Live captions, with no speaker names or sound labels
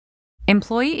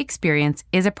Employee experience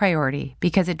is a priority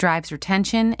because it drives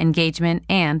retention, engagement,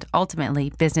 and, ultimately,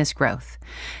 business growth.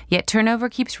 Yet turnover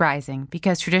keeps rising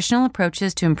because traditional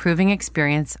approaches to improving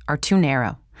experience are too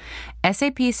narrow.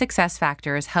 SAP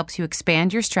SuccessFactors helps you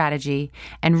expand your strategy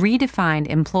and redefine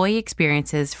employee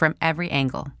experiences from every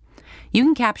angle. You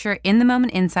can capture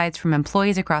in-the-moment insights from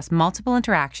employees across multiple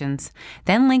interactions,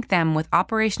 then link them with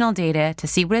operational data to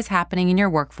see what is happening in your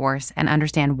workforce and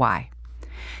understand why.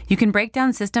 You can break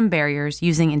down system barriers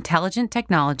using intelligent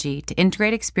technology to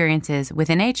integrate experiences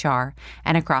within HR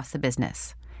and across the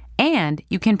business. And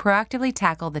you can proactively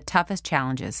tackle the toughest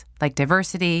challenges like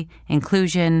diversity,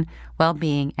 inclusion,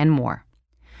 well-being, and more.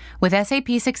 With SAP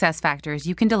SuccessFactors,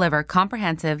 you can deliver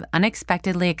comprehensive,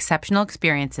 unexpectedly exceptional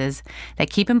experiences that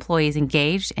keep employees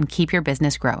engaged and keep your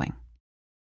business growing.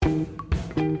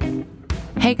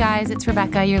 Hey guys, it's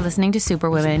Rebecca. You're listening to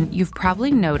Superwomen. You've probably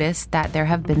noticed that there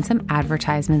have been some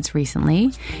advertisements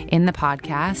recently in the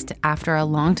podcast after a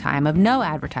long time of no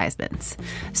advertisements.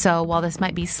 So while this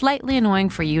might be slightly annoying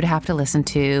for you to have to listen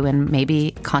to and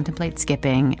maybe contemplate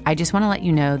skipping, I just want to let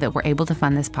you know that we're able to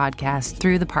fund this podcast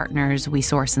through the partners we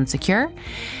source and secure,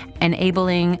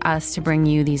 enabling us to bring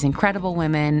you these incredible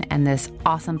women and this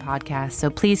awesome podcast. So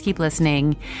please keep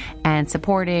listening and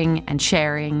supporting and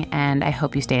sharing, and I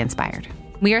hope you stay inspired.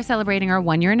 We are celebrating our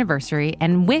 1-year anniversary,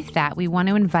 and with that, we want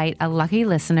to invite a lucky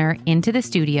listener into the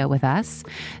studio with us.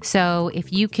 So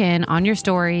if you can, on your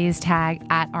stories, tag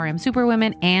at RM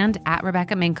Superwomen and at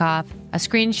Rebecca Minkoff, a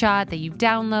screenshot that you've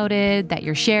downloaded, that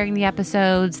you're sharing the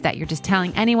episodes, that you're just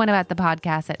telling anyone about the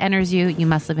podcast that enters you. You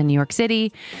must live in New York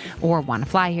City or want to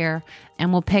fly here,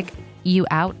 and we'll pick you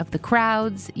out of the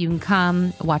crowds. You can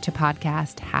come watch a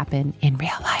podcast happen in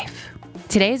real life.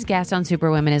 Today's guest on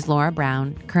Superwomen is Laura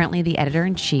Brown, currently the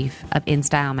editor-in-chief of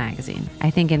InStyle magazine. I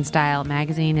think InStyle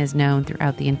magazine is known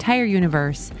throughout the entire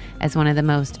universe as one of the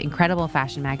most incredible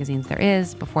fashion magazines there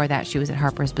is. Before that, she was at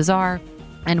Harper's Bazaar.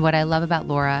 And what I love about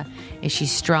Laura is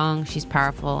she's strong, she's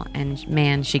powerful, and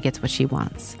man, she gets what she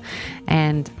wants.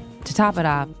 And to top it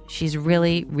off, she's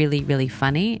really, really, really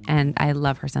funny, and I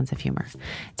love her sense of humor.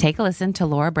 Take a listen to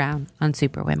Laura Brown on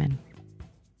Superwomen.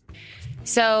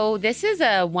 So this is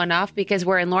a one-off because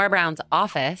we're in Laura Brown's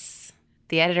office,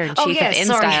 the editor-in-chief of InStyle.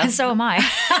 Sorry, so am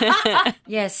I.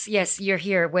 Yes, you're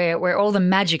here where all the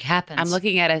magic happens. I'm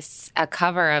looking at a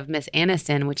cover of Miss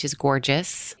Aniston, which is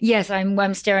gorgeous. Yes,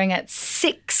 I'm staring at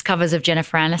 6 covers of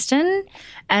Jennifer Aniston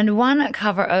and 1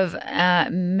 cover of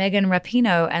Megan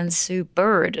Rapinoe and Sue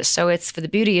Bird. So it's for the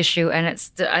beauty issue, and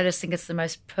I just think it's the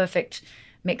most perfect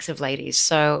mix of ladies,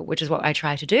 so which is what I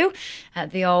try to do at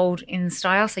the old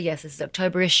InStyle. So yes, this is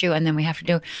October issue, and then we have to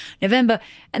do November,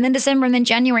 and then December, and then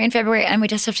January and February, and we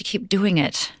just have to keep doing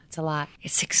it. It's a lot.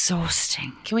 It's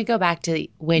exhausting. Can we go back to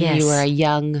when you were a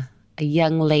young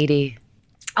lady?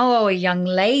 Oh, a young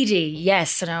lady.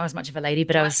 Yes, I don't know as much of a lady,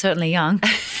 but I was certainly young.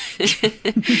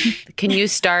 Can you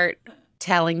start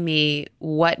telling me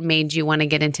what made you want to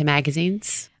get into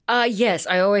magazines? Yes,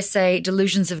 I always say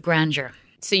delusions of grandeur.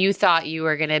 So you thought you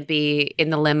were going to be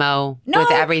in the limo with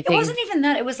everything? No, it wasn't even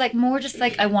that. It was like more just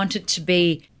like I wanted to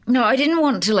be. No, I didn't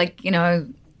want to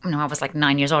I was like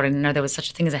 9 years old. I didn't know there was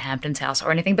such a thing as a Hamptons house or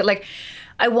anything. But like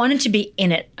I wanted to be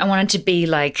in it. I wanted to be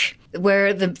like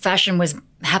where the fashion was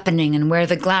happening and where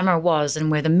the glamour was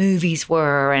and where the movies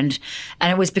were. And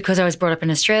it was because I was brought up in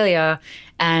Australia.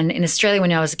 And in Australia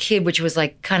when I was a kid, which was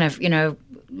like kind of,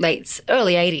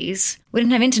 early 80s, we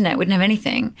didn't have internet, we didn't have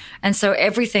anything. And so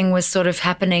everything was sort of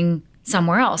happening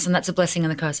somewhere else. And that's a blessing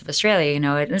and the curse of Australia,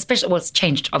 and especially, well, it's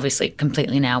changed obviously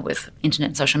completely now with internet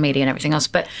and social media and everything else.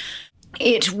 But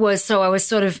it was, so I was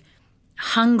sort of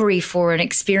hungry for an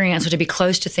experience or to be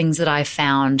close to things that I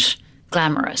found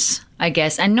glamorous, I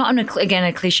guess. And not, again,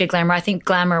 a cliche glamour. I think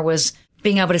glamour was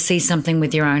being able to see something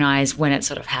with your own eyes when it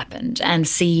sort of happened and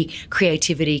see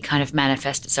creativity kind of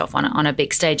manifest itself on a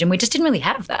big stage. And we just didn't really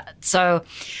have that. So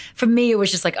for me, it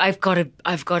was just like, I've got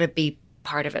to be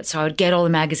part of it. So I would get all the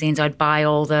magazines. I'd buy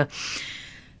all the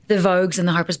Vogues and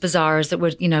the Harper's Bazaars that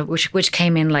would, which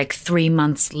came in like 3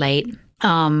 months late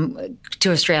to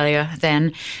Australia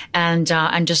then. And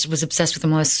just was obsessed with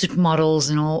them, all the supermodels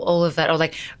and all of that. Or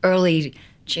like early,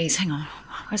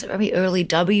 was it maybe early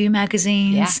W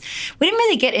magazines? Yeah. We didn't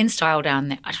really get InStyle down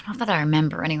there. I don't know if that I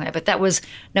remember anyway, but that was,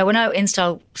 when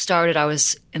InStyle started, I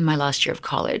was in my last year of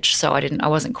college. So I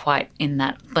wasn't quite in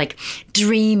that like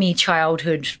dreamy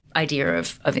childhood idea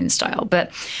of InStyle,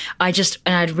 but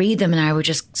I'd read them and I would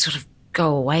just sort of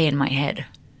go away in my head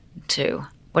to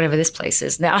whatever this place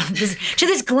is now, to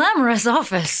this glamorous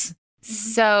office.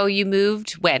 So you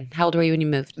moved when? How old were you when you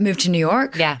moved? Moved to New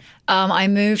York. Yeah. I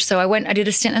moved. So I did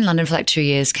a stint in London for like 2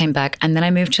 years, came back, and then I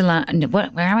moved to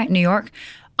where am I? New York.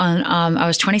 I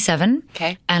was 27.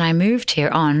 Okay. And I moved here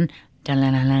on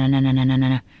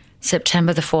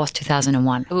September the 4th,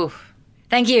 2001. Ooh.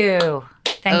 Thank you.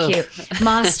 Thank you.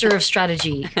 Master of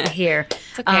strategy here.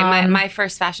 It's okay. My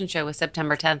first fashion show was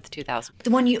September 10th, 2000.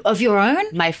 The one of your own?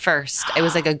 My first. It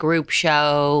was like a group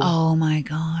show. Oh my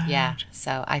God. Yeah.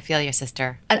 So I feel your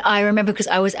sister. And I remember because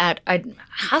I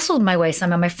hustled my way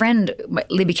somehow. My friend,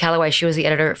 Libby Calloway, she was the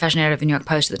fashion editor of the New York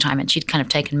Post at the time, and she'd kind of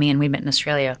taken me, and we met in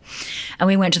Australia. And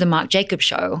we went to the Marc Jacobs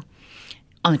show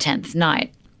on the 10th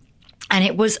night. And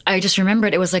I just remember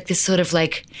it was like this sort of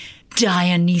like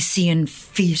Dionysian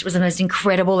feast. It was the most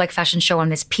incredible like fashion show on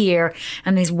this pier,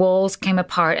 and these walls came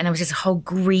apart, and there was this whole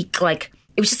Greek like,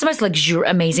 it was just the most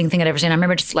amazing thing I'd ever seen. I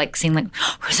remember just like seeing like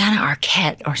Rosanna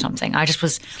Arquette or something. I just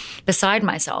was beside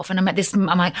myself, and I'm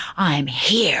like, I'm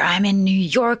here, I'm in New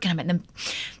York, and I'm at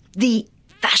the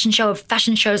fashion show of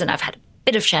fashion shows, and I've had a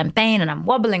bit of champagne, and I'm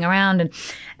wobbling around,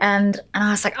 and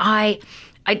I was like, I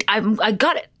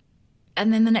got it.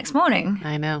 And then the next morning,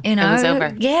 I know, it was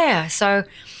over. Yeah. So,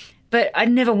 but I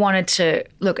never wanted to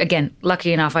look again.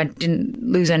 Lucky enough, I didn't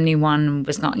lose anyone.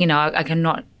 Was not, I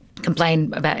cannot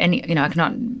complain about any. I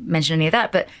cannot mention any of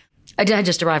that. But I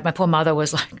just arrived. My poor mother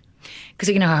was like,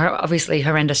 because obviously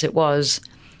horrendous it was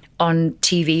on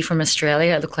TV from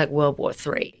Australia. It looked like World War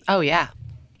III. Oh yeah.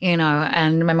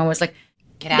 And my mom was like,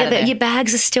 get out of there. Your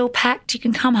bags are still packed. You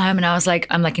can come home. And I was like,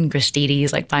 I'm like in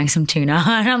Gristedes, like buying some tuna.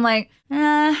 And I'm like,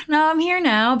 no, I'm here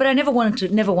now. But I never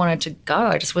wanted to go.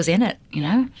 I just was in it,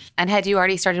 And had you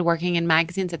already started working in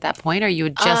magazines at that point, or you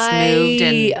had just moved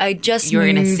and I just you were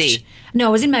moved. going to see? No, I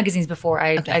was in magazines before.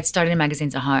 I'd started in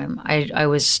magazines at home. I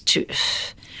was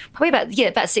probably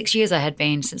about 6 years I had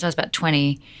been since I was about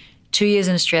 20. 2 years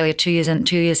in Australia, 2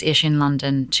 years-ish in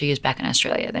London, 2 years back in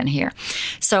Australia, then here.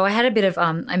 So I had a bit of,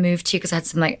 I moved here because I had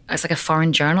some it's like a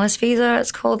foreign journalist visa,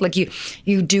 it's called. Like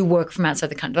you do work from outside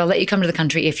the country. They'll let you come to the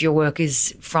country if your work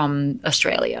is from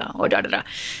Australia or da-da-da.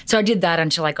 So I did that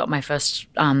until I got my first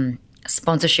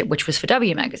sponsorship, which was for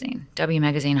W Magazine. W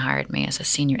Magazine hired me as a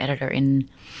senior editor in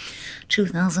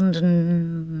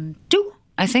 2002,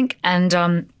 I think.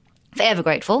 And forever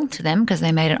grateful to them because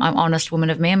they made an honest woman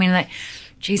of me. I mean,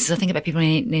 Jesus, I think about people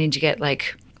needing to get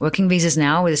working visas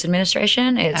now with this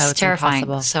administration. It's terrifying.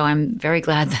 Impossible. So I'm very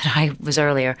glad that I was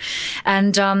earlier.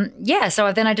 And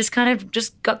so then I just kind of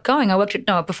just got going. I worked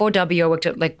before W, I worked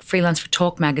at freelance for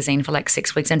Talk magazine for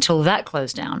 6 weeks until that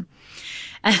closed down.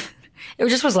 And it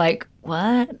just was like,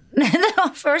 what?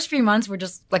 The first few months were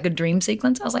just like a dream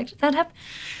sequence. I was like, did that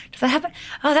happen?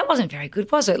 Oh, that wasn't very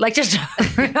good, was it? Just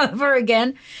over and over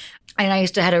again. And I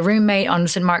used to had a roommate on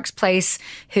St. Mark's Place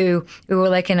who we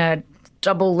were in a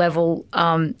double level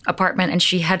apartment, and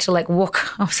she had to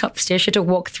walk. I was upstairs. She had to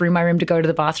walk through my room to go to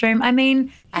the bathroom. I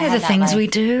mean, the things we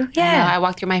do. Yeah, I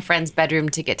walked through my friend's bedroom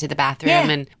to get to the bathroom,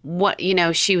 and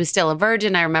she was still a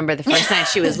virgin. I remember the first night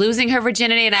she was losing her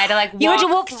virginity, and I had to You had to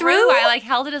walk through. I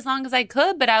held it as long as I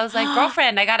could, but I was like,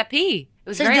 girlfriend, I gotta pee. It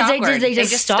was very awkward. Did they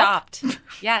just stopped.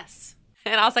 Yes.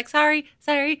 And I was like, sorry.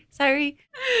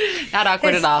 Not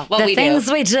awkward at all. The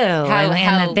things we do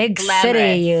in the big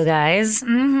city, you guys.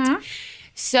 Mm-hmm.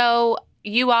 So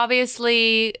you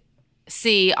obviously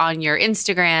see on your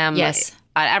Instagram, yes,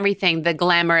 on everything, the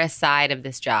glamorous side of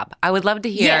this job. I would love to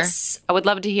hear. Yes. I would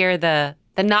love to hear the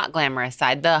not glamorous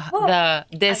side.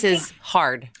 This is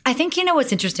hard. I think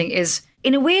what's interesting is,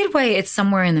 in a weird way, it's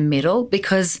somewhere in the middle,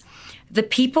 because the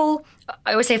people,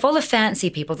 I would say, if all the fancy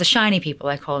people, the shiny people,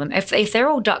 I call them, if they're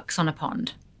all ducks on a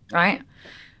pond, right?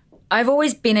 I've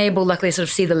always been able, luckily, to sort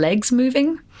of see the legs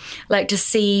moving, to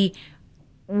see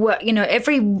what,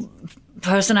 every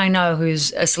person I know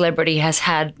who's a celebrity has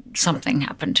had something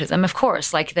happen to them, of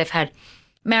course. They've had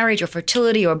marriage or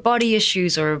fertility or body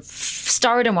issues or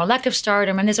stardom or lack of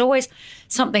stardom. And there's always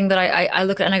something that I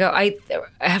look at and I go, I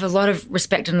have a lot of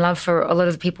respect and love for a lot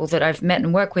of the people that I've met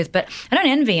and worked with, but I don't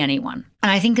envy anyone.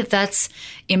 And I think that that's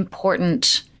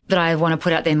important, that I want to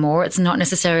put out there more. It's not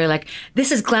necessarily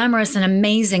this is glamorous and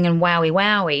amazing and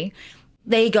wowie.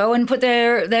 They go and put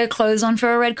their clothes on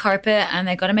for a red carpet, and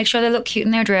they got to make sure they look cute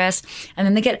in their dress. And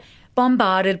then they get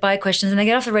bombarded by questions, and they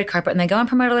get off the red carpet and they go and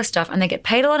promote all this stuff, and they get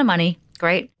paid a lot of money.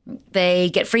 Great.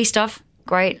 They get free stuff.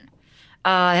 Great.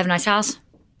 They have a nice house.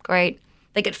 Great.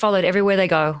 They get followed everywhere they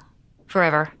go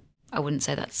forever. I wouldn't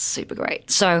say that's super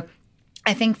great. So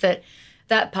I think that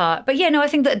part, but I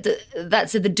think that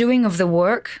that's the doing of the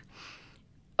work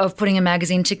of putting a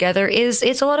magazine together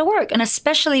it's a lot of work. And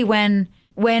especially when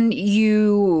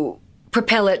you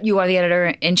propel it. You are the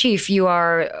editor-in-chief. You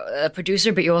are a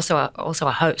producer, but you're also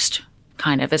a host,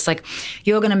 kind of. It's like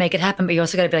you're going to make it happen, but you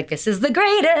also got to be like, this is the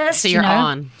greatest. So you're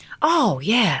on. Oh,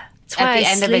 yeah. That's why At the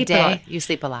end of the day, lot. you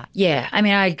sleep a lot. Yeah. I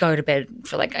mean, I go to bed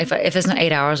for like, if there's not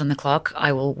 8 hours on the clock,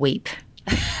 I will weep.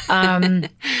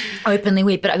 Openly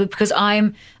weep. But because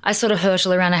I sort of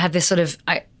hurtle around. I have this sort of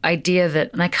idea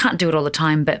that, and I can't do it all the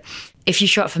time, but if you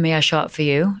show up for me, I show up for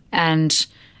you. And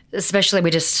especially we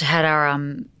just had our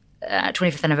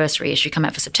 25th anniversary issue come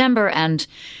out for September, and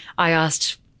I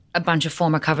asked a bunch of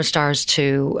former cover stars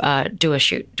to do a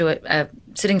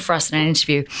sitting for us in an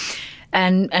interview.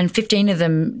 And 15 of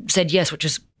them said yes, which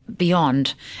was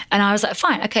beyond. And I was like,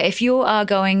 fine, okay, if you are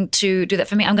going to do that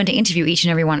for me, I'm going to interview each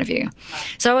and every one of you.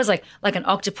 So I was like an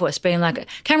octopus, being like,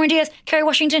 Cameron Diaz, Kerry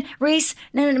Washington, Reese,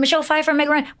 Michelle Pfeiffer, Meg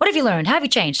Ryan, what have you learned? How have you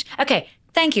changed? Okay,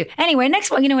 thank you. Anyway, next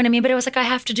one, you know what I mean? But it was like, I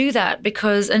have to do that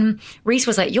because, and Reese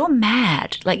was like, you're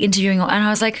mad, like interviewing, and I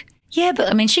was like, yeah, but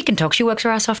I mean, she can talk, she works her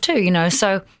ass off too, you know,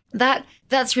 so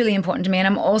that's really important to me. And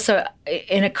I'm also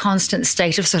in a constant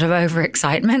state of sort of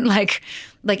overexcitement. Like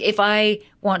if I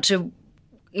want to,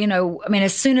 you know, I mean,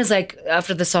 as soon as like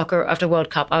after World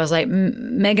Cup, I was like,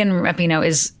 Megan Rapinoe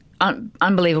is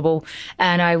unbelievable.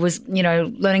 And I was, you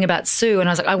know, learning about Sue, and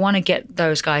I was like, I want to get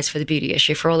those guys for the beauty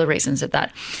issue for all the reasons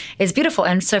that is beautiful.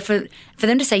 And so for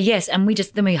them to say yes, and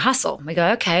then we hustle. We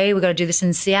go, okay, we've got to do this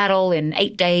in Seattle in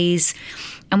 8 days.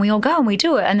 And we all go and we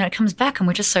do it. And then it comes back and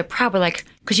we're just so proud. We're like,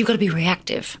 because you've got to be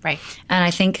reactive. Right. And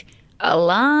I think a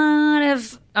lot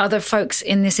of other folks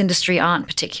in this industry aren't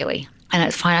particularly. And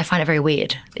it's fine. I find it very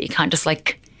weird that you can't just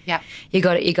like, yeah, you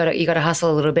got to hustle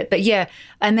a little bit. But yeah.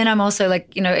 And then I'm also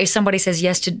like, you know, if somebody says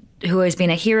yes to who has been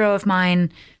a hero of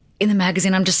mine in the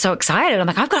magazine, I'm just so excited. I'm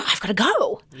like, I've got to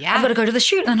go. Yeah. I've got to go to the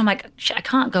shoot. And I'm like, shit, I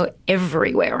can't go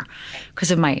everywhere because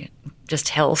of my just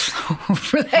health,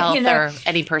 you know? Or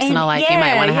any personal life you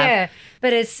might want to have. Yeah.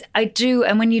 But I do,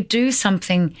 and when you do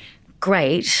something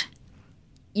great,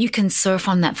 you can surf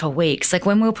on that for weeks. Like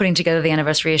when we were putting together the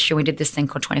anniversary issue, we did this thing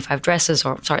called 25 Dresses,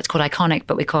 it's called Iconic,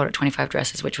 but we called it 25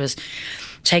 Dresses, which was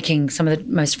taking some of the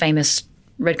most famous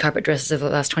red carpet dresses of the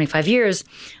last 25 years.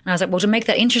 And I was like, well, to make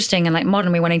that interesting and like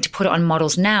modern, we wanted to put it on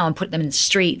models now and put them in the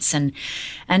streets and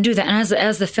do that. And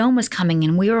as the film was coming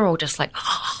in, we were all just like,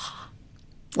 oh,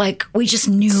 like we just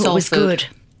knew it was good.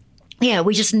 Yeah,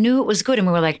 we just knew it was good. And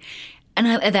we were like, and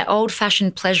that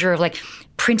old-fashioned pleasure of like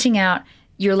printing out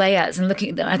your layouts and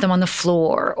looking at them on the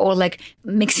floor, or like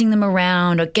mixing them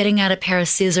around, or getting out a pair of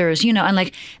scissors, you know, and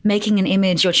like making an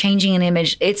image or changing an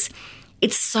image. It's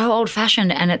so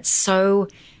old-fashioned and it's so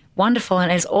wonderful.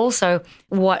 And it's also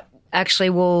what actually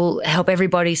will help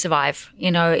everybody survive,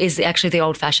 you know, is actually the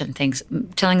old-fashioned things.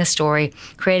 Telling a story,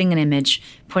 creating an image,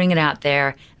 putting it out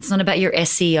there. It's not about your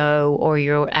SEO or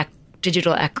your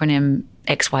digital acronym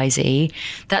XYZ.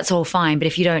 That's all fine. But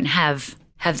if you don't have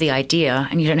the idea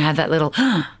and you don't have that little,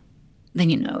 then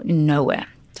you know, nowhere.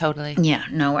 Totally. Yeah,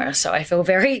 nowhere. So I feel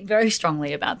very, very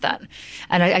strongly about that.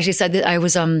 And I actually said that I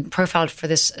was profiled for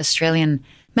this Australian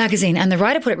magazine, and the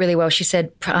writer put it really well. She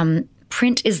said,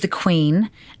 print is the queen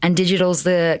and digital's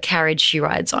the carriage she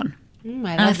rides on.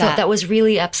 I thought that was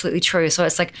really absolutely true. So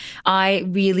it's like, I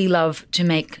really love to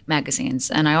make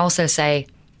magazines. And I also say,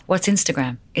 what's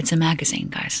Instagram? It's a magazine,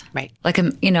 guys. Right. Like,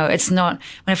 you know, it's not,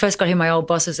 when I first got here, my old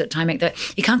bosses at Time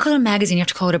Inc., you can't call it a magazine, you have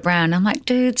to call it a brand. I'm like,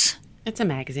 dudes. It's a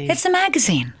magazine. It's a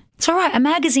magazine. It's all right. A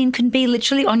magazine can be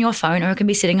literally on your phone or it can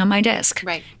be sitting on my desk.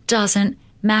 Right. Doesn't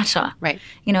matter. Right.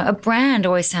 You know, a slap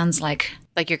always sounds like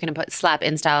you're going to slap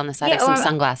InStyle on the side of some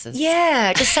sunglasses.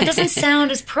 Yeah. It just doesn't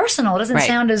sound as personal. It doesn't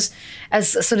sound as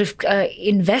sort of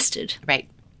invested. Right.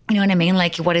 You know what I mean?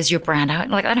 Like, what is your brand?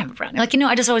 Like, I don't have a brand. Like, you know,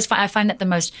 I just always find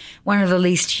that one of the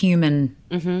least human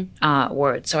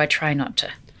words. So I try not to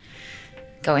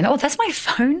go in. Oh, that's my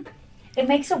phone. It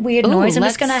makes a weird noise. I'm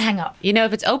just going to hang up. You know,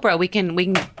 if it's Oprah, we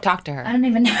can talk to her. I don't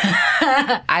even know.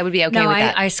 I would be okay with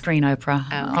that. I screen Oprah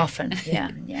often.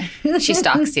 Yeah. She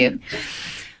stalks you.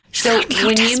 So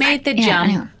when you made the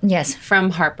jump from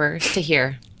Harper's to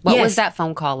here, what was that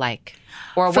phone call like?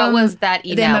 Or what was that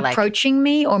email them like? Approaching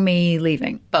me or me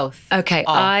leaving? Both. Okay.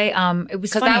 It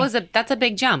was funny. Because that's a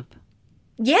big jump.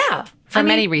 Yeah. For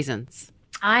many reasons.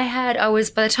 By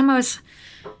the time I was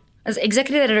as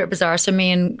executive editor at Bazaar, so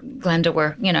me and Glenda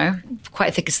were, you know,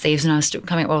 quite thick as thieves, and I was still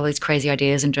coming up with all these crazy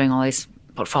ideas and doing all these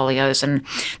portfolios, and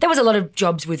there was a lot of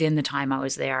jobs within the time I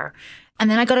was there. And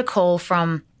then I got a call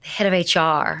from the head of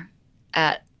HR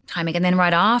at Time Inc. And then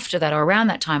right after that, or around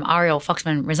that time, Ariel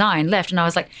Foxman left, and I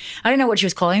was like, I don't know what she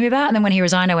was calling me about. And then when he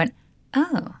resigned, I went,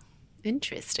 oh.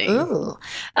 Interesting. Ooh.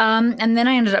 And then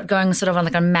I ended up going sort of on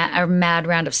like a mad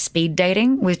round of speed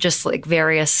dating with just like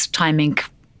various Time Inc.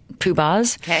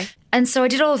 poobahs. Okay. And so I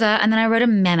did all of that, and then I wrote a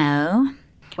memo.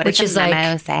 What did the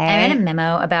memo say? I wrote a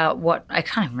memo about what, I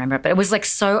can't even remember, but it was like,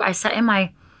 so I sat in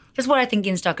my, just what I think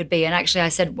InStyle could be. And actually I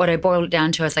said, what I boiled it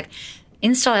down to, I was like,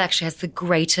 InStyle actually has the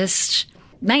greatest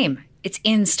name. It's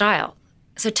InStyle.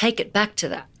 So take it back to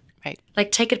that. Right.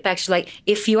 Like, take it back to, like,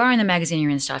 if you are in the magazine, you're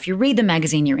in style. If you read the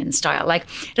magazine, you're in style. Like,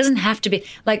 it doesn't have to be,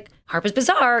 like, Harper's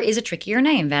Bazaar is a trickier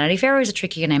name. Vanity Fair is a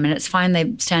trickier name, and it's fine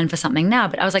they stand for something now.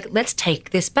 But I was like, let's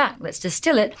take this back. Let's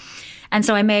distill it. And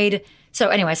so I made, so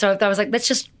anyway, so I was like,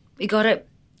 we got it,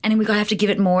 and we have to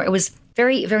give it more. It was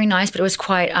very, very nice, but it was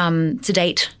quite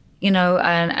sedate, you know,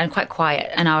 and quite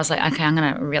quiet. And I was like, okay, I'm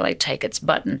going to really take its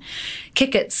butt and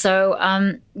kick it. So,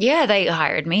 yeah, they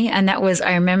hired me. And that was,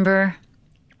 I remember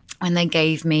when they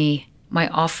gave me my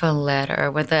offer letter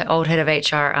with the old head of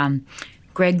HR,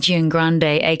 Greg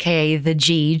Giangrande, a.k.a. the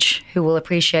Jeej, who will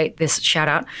appreciate this shout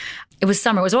out. It was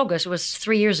summer. It was August. It was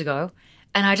 3 years ago.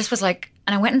 And I just was like,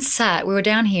 and I went and sat. We were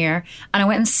down here, and I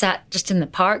went and sat just in the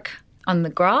park on the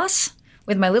grass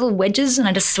with my little wedges, and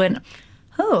I just went,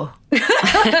 oh,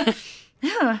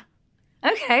 oh,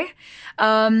 okay.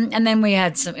 And then we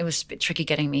had it was a bit tricky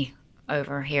getting me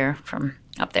over here from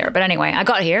up there. But anyway, I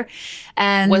got here.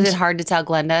 And was it hard to tell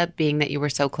Glenda, being that you were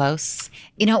so close?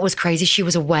 You know, it was crazy. She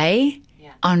was away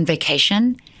on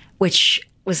vacation, which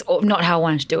was not how I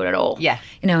wanted to do it at all. Yeah.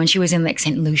 You know, and she was in like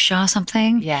St. Lucia or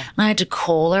something. Yeah. And I had to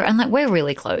call her, and like, we're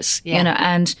really close, you know,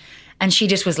 and she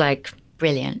just was like,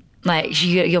 brilliant. Like,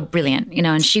 you're brilliant, you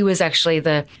know, and she was actually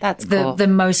the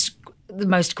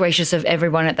most gracious of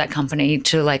everyone at that company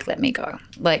to like let me go.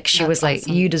 Like, she was like,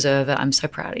 awesome. You deserve it. I'm so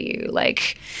proud of you.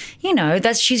 Like, you know,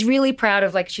 she's really proud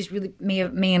of, like, she's really me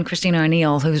and Christina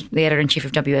O'Neill, who's the editor-in-chief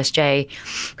of WSJ.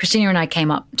 Christina and I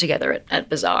came up together at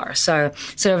Bazaar. So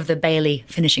sort of the Bailey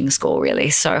finishing school, really.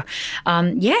 So,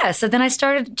 so then I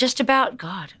started just about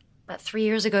 3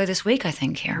 years ago this week, I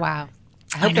think, here. Wow.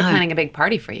 I hope they're planning a big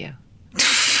party for you.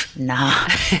 Nah.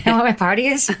 You know what my party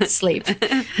is? Sleep.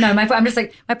 No, I'm just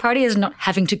like, my party is not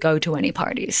having to go to any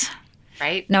parties.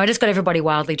 Right? No, I just got everybody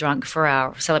wildly drunk for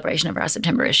our celebration of our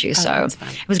September issue. So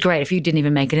it was great. If you didn't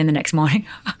even make it in the next morning,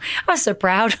 I was so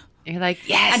proud. You're like,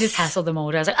 yes. I just hassled them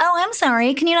all. I was like, oh, I'm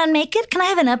sorry. Can you not make it? Can I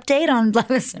have an update on blah,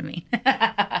 blah,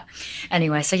 blah?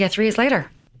 Anyway, so 3 years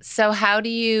later. So how do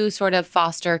you sort of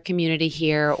foster community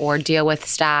here or deal with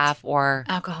staff or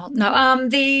alcohol? No,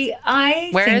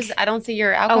 I don't see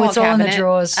your alcohol. Oh, it's all cabinet. in the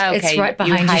drawers. Oh, okay. It's right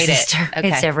behind your sister. Okay.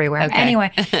 It's everywhere. Okay.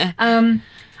 Anyway,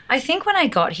 I think when I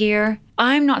got here,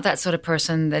 I'm not that sort of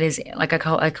person that is like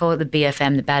I call it the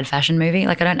BFM, the bad fashion movie.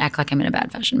 Like, I don't act like I'm in a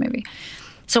bad fashion movie.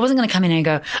 So I wasn't going to come in and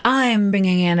go, I'm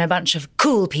bringing in a bunch of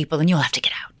cool people and you'll have to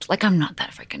get out. Like, I'm not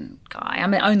that freaking guy.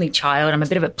 I'm an only child. I'm a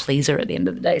bit of a pleaser at the end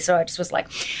of the day. So I just was like,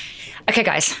 okay,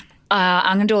 guys,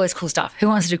 I'm going to do all this cool stuff. Who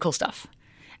wants to do cool stuff?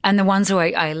 And the ones who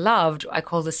I loved, I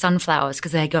call the sunflowers,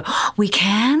 because they go, we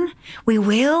can, we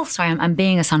will. Sorry, I'm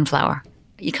being a sunflower.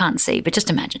 You can't see, but just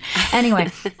imagine. Anyway,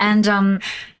 and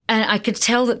I could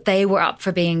tell that they were up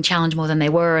for being challenged more than they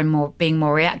were and being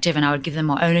more reactive, and I would give them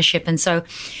more ownership. And so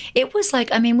it was like,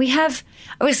 I mean, we have,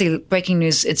 obviously, breaking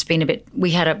news, it's been a bit,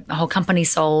 we had a whole company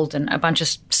sold and a bunch of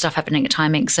stuff happening at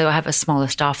Time Inc. So I have a smaller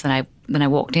staff than I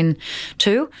walked in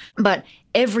to. But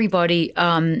everybody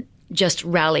just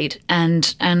rallied. And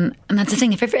that's the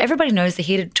thing. If everybody knows they're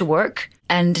here to work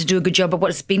and to do a good job, but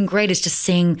what's been great is just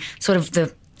seeing sort of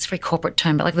it's a very corporate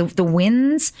term, but like the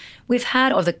wins we've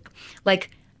had, or the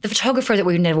photographer that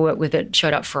we've never worked with that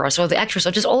showed up for us, or the actress,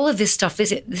 or just all of this stuff.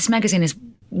 This magazine is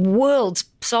worlds,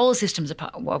 solar systems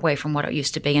away from what it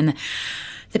used to be. And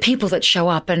the people that show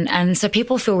up, and so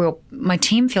people my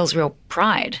team feels real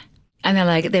pride. And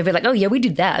they'll be like, oh yeah, we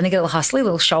did that. And they get a little hustly,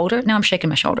 little shoulder. Now I'm shaking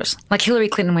my shoulders. Like Hillary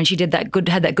Clinton when she had that good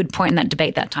point in that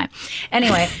debate that time.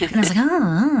 Anyway, and I was like,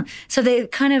 oh. So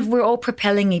we're all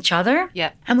propelling each other.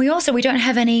 Yeah. And we don't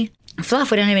have any fluff.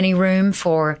 We don't have any room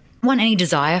for, any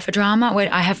desire for drama.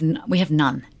 We have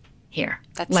none here.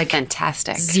 That's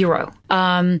fantastic. Zero.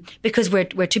 Because we're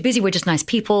too busy. We're just nice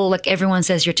people. Like, everyone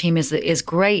says your team is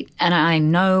great, and I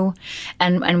know,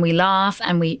 and we laugh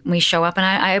and we show up, and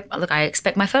I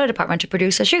expect my photo department to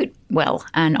produce a shoot well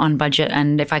and on budget,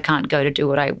 and if I can't go to do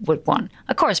what I would want,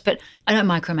 of course. But I don't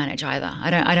micromanage either.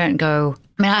 I don't go.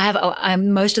 I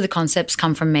mean, most of the concepts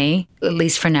come from me, at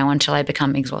least for now, until I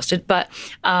become exhausted. But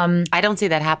I don't see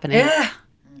that happening. Yeah.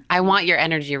 I want your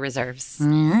energy reserves.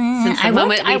 Since the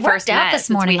moment we first met, this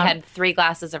morning, we had 3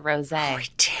 glasses of rosé. Oh, we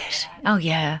did. Oh,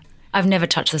 yeah. I've never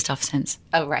touched the stuff since.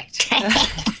 Oh, right.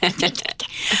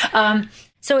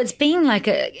 So it's been like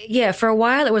for a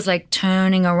while it was like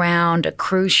turning around a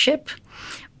cruise ship,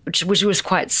 which was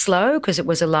quite slow because it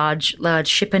was a large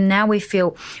ship. And now we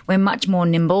feel we're much more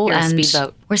nimble. You're and a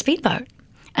speedboat. We're a speedboat.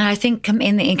 And I think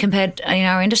compared in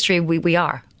our industry, we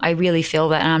are. I really feel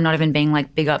that, and I'm not even being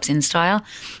like big ups in style.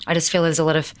 I just feel there's a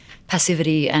lot of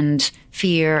passivity and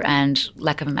fear and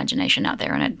lack of imagination out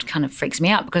there, and it kind of freaks me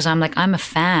out because I'm a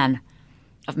fan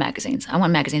of magazines. I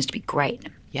want magazines to be great.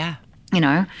 Yeah. You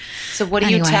know. So what do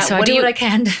you tell? So I do what I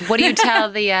can. What do you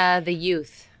tell the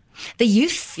youth? The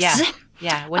youth. Yeah.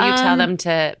 Yeah. What do you tell them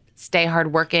to stay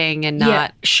hardworking and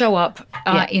not show up?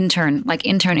 Intern.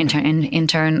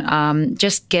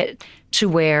 Just get to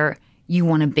where you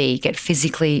want to be. Get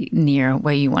physically near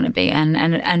where you want to be.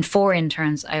 And for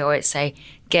interns, I always say,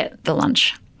 get the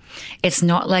lunch. It's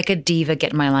not like a diva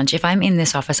get my lunch. If I'm in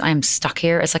this office, I'm stuck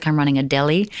here. It's like I'm running a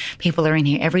deli. People are in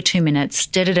here every 2 minutes.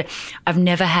 I've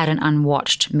never had an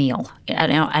unwatched meal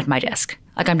at my desk.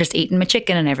 Like I'm just eating my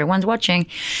chicken and everyone's watching.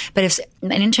 But if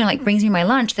an intern like brings me my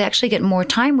lunch, they actually get more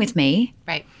time with me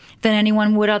than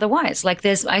anyone would otherwise. Like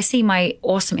I see my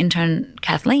awesome intern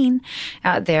Kathleen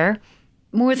out there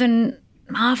more than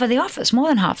half of the office.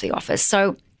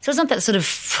 So it's not that sort of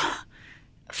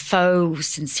faux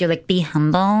sincere, like be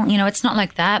humble. You know, it's not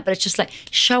like that, but it's just like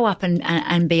show up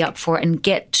and be up for it and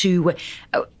get to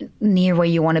near where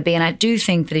you want to be. And I do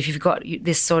think that if you've got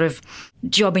this sort of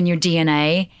job in your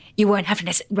DNA, you won't have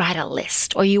to write a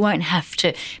list, or you won't have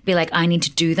to be like, I need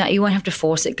to do that. You won't have to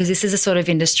force it, because this is a sort of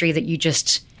industry that you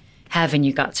just have in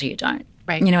your gut, or you don't.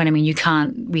 Right. You know what I mean? You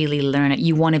can't really learn it.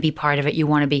 You want to be part of it.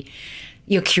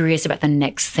 You're curious about the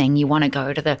next thing. You want to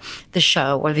go to the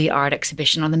show or the art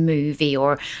exhibition or the movie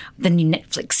or the new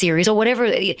Netflix series or whatever.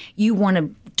 You want to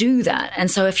do that.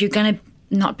 And so if you're going to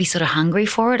not be sort of hungry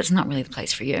for it, it's not really the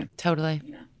place for you. Totally.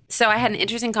 Yeah. So I had an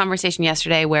interesting conversation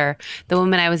yesterday where the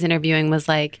woman I was interviewing was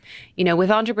like, you know, with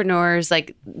entrepreneurs,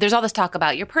 like there's all this talk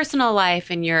about your personal life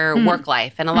and your work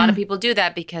life. And a lot of people do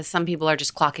that because some people are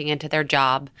just clocking into their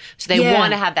job. So they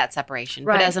want to have that separation.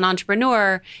 Right. But as an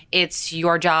entrepreneur, it's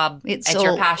your job, it's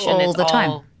your passion, all it's the time.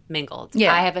 all mingled.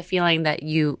 Yeah. I have a feeling that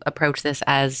you approach this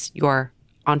as your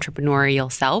entrepreneurial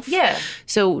self. Yeah.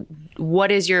 So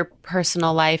what is your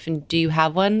personal life, and do you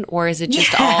have one, or is it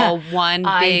just all one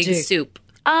big soup?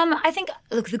 I think,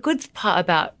 look, the good part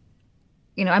about,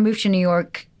 you know, I moved to New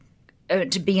York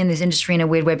to be in this industry in a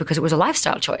weird way because it was a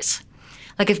lifestyle choice.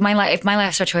 Like if my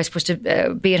lifestyle choice was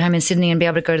to be at home in Sydney and be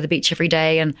able to go to the beach every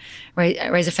day and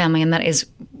raise a family, and that is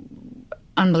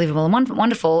unbelievable and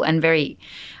wonderful and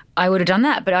I would have done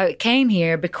that. But I came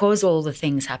here because all the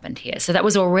things happened here. So that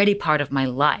was already part of my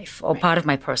life, or part of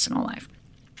my personal life.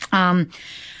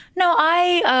 No,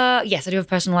 yes, I do have a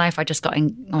personal life. I just got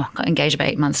engaged about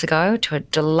 8 months ago to a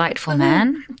delightful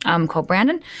man called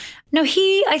Brandon. No,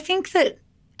 I think that,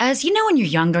 as you know, when you're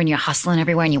younger and you're hustling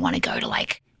everywhere and you want to go to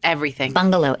like everything,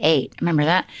 Bungalow 8, remember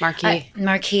that?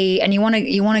 Marquee, and you want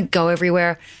to go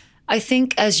everywhere. I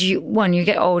think as you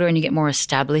get older and you get more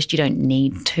established, you don't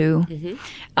need to,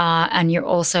 and you're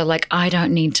also like, I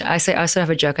don't need to. I sort of have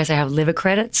a joke. I say I have liver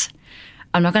credits.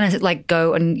 I'm not going to like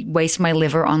go and waste my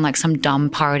liver on like some dumb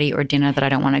party or dinner that I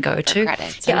don't want to go to.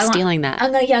 Credits. I'm stealing that.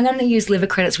 I'm going to use liver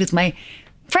credits with my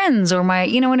friends or my,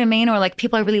 you know what I mean? Or like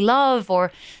people I really love.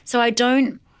 So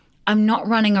I'm not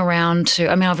running around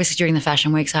obviously during the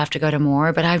fashion weeks I have to go to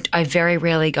more, but I very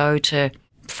rarely go to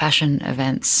fashion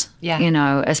events, you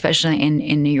know, especially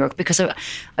in New York, because I've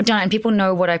done it and people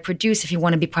know what I produce. If you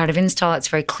want to be part of InStyle, it's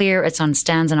very clear. It's on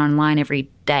stands and online every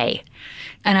day.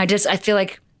 And I feel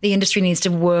like the industry needs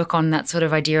to work on that sort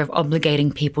of idea of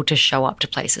obligating people to show up to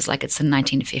places like it's the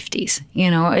 1950s. You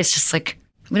know, it's just like,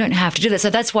 we don't have to do that. So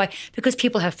that's why, because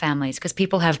people have families, because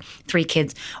people have 3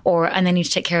 kids, and they need to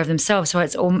take care of themselves. So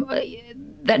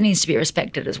that needs to be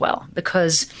respected as well,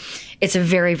 because it's a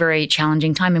very, very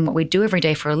challenging time in what we do every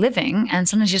day for a living. And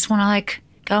sometimes you just want to like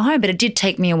go home. But it did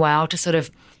take me a while to sort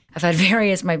of, I've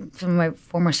had some of my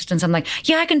former assistants, I'm like,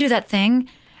 yeah, I can do that thing.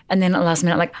 And then at the last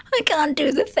minute, like, I can't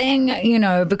do the thing, you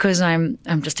know, because I'm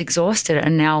just exhausted.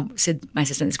 And now Sid, my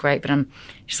assistant, is great, but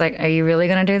she's like, are you really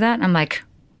going to do that? And I'm like,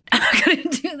 I'm not going to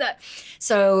do that.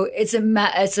 So it's a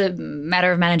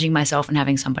matter of managing myself and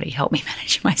having somebody help me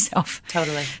manage myself.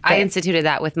 Totally. I instituted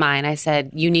that with mine. I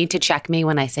said, you need to check me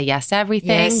when I say yes to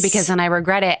everything, because then I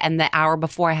regret it. And the hour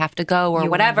before I have to go or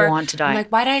whatever, want to die. I'm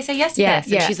like, why did I say yes to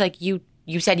this? And she's like, you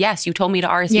said yes. You told me to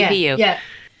RSVP you. Yeah.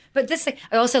 But this thing,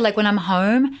 I also like when I'm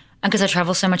home, and because I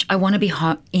travel so much, I want to be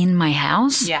in my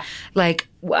house. Yeah. Like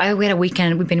we had a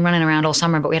weekend. We've been running around all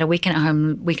summer, but we had a weekend at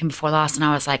home weekend before last, and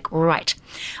I was like, right,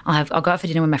 I'll go out for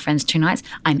dinner with my friends 2 nights.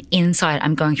 I'm inside.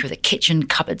 I'm going through the kitchen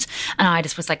cupboards, and I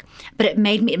just was like, but it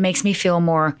makes me feel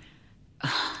more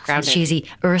Grounded. cheesy,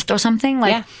 earthed or something.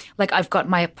 Like, Yeah. like I've got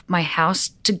my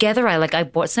house together. I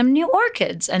bought some new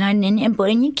orchids and I put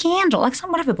in a candle, like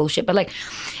some whatever bullshit. But like,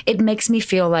 it makes me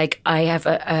feel like I have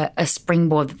a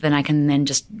springboard that then I can then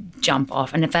just jump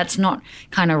off. And if that's not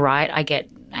kind of right, I get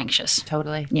anxious.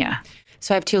 Totally. Yeah.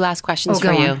 So I have 2 last questions Oh,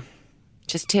 go for you. on.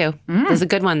 Just 2. This is a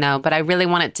good one, though, but I really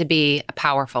want it to be a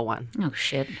powerful one. Oh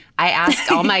shit. I ask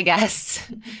all my guests,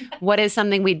 what is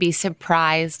something we'd be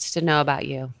surprised to know about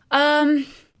you? It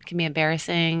can be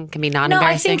embarrassing, can be No, I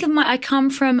non-embarrassing. think I come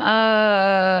from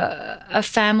a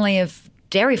family of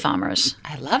dairy farmers.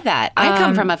 I love that. I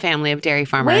come from a family of dairy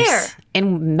farmers. Where?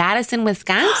 In Madison,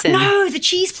 Wisconsin. No, the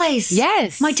cheese place.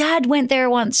 Yes. My dad went there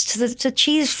once to the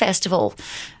cheese festival,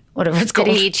 whatever it's Did called.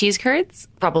 he eat cheese curds?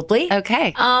 Probably.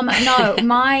 Okay. No,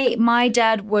 my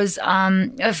dad was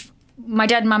my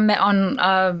dad and mum met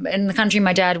on in the country.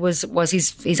 My dad was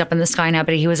he's up in the sky now,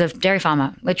 but he was a dairy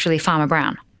farmer, literally Farmer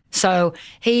Brown. So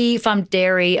he farmed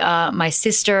dairy. My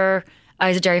sister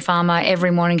is a dairy farmer.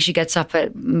 Every morning she gets up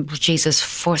at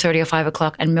 4:30 or 5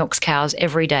 o'clock and milks cows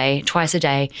every day, twice a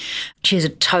day. She's a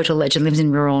total legend. Lives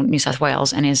in rural New South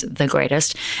Wales and is the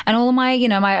greatest. And all of my,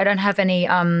 I don't have any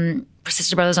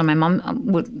sister brothers on my mum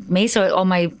with me, so all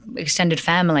my extended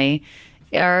family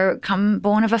are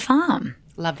born of a farm.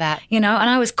 Love that. And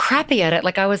I was crappy at it.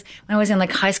 Like when I was in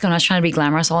like high school and I was trying to be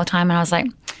glamorous all the time, and I was like,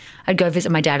 I'd go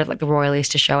visit my dad at like the Royal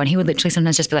Easter Show, and he would literally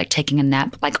sometimes just be like taking a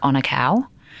nap like on a cow.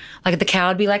 Like the cow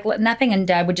would be like napping and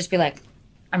dad would just be like,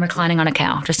 I'm reclining on a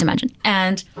cow, just imagine.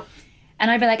 And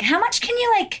I'd be like, how much can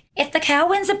you if the cow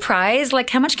wins a prize, like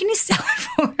how much can you sell it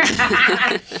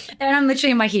for? And I'm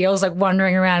literally in my heels, like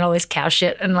wandering around all this cow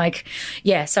shit. And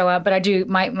but I do,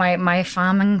 my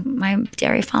farming, my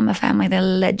dairy farmer family, they're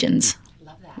legends.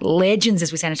 Love that. Legends,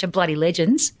 as we say, it's bloody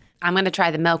legends. I'm going to try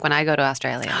the milk when I go to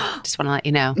Australia. Just want to let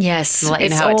you know. Yes. Let you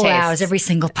know it's how it all tastes. ours, every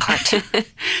single part.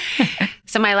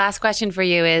 So my last question for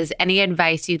you is any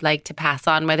advice you'd like to pass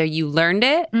on, whether you learned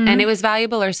it and it was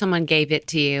valuable or someone gave it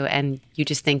to you and you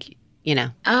just think,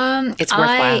 it's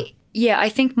worthwhile? I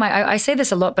think I say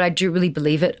this a lot, but I do really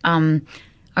believe it. I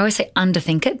always say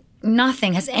underthink it.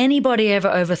 Nothing. Has anybody ever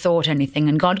overthought anything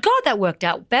and gone, God, that worked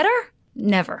out better?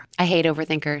 Never. I hate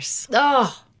overthinkers.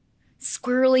 Oh,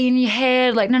 squirrely in your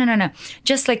head. Like, no.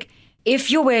 Just like,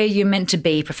 if you're where you're meant to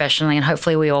be professionally, and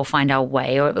hopefully we all find our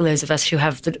way, or those of us who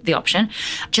have the option,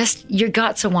 just your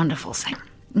gut's a wonderful thing.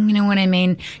 You know what I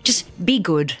mean? Just be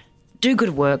good. Do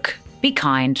good work. Be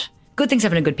kind. Good things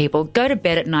happen to good people. Go to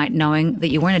bed at night knowing that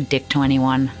you weren't a dick to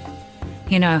anyone.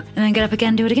 And then get up again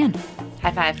and do it again.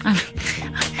 High five.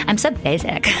 I'm so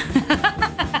basic.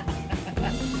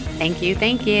 Thank you.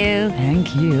 Thank you.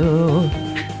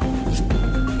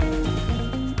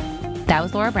 That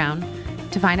was Laura Brown.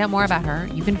 To find out more about her,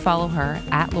 you can follow her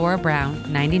at Laura Brown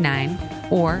 99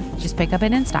 or just pick up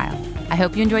an InStyle. I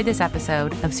hope you enjoyed this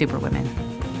episode of Superwomen.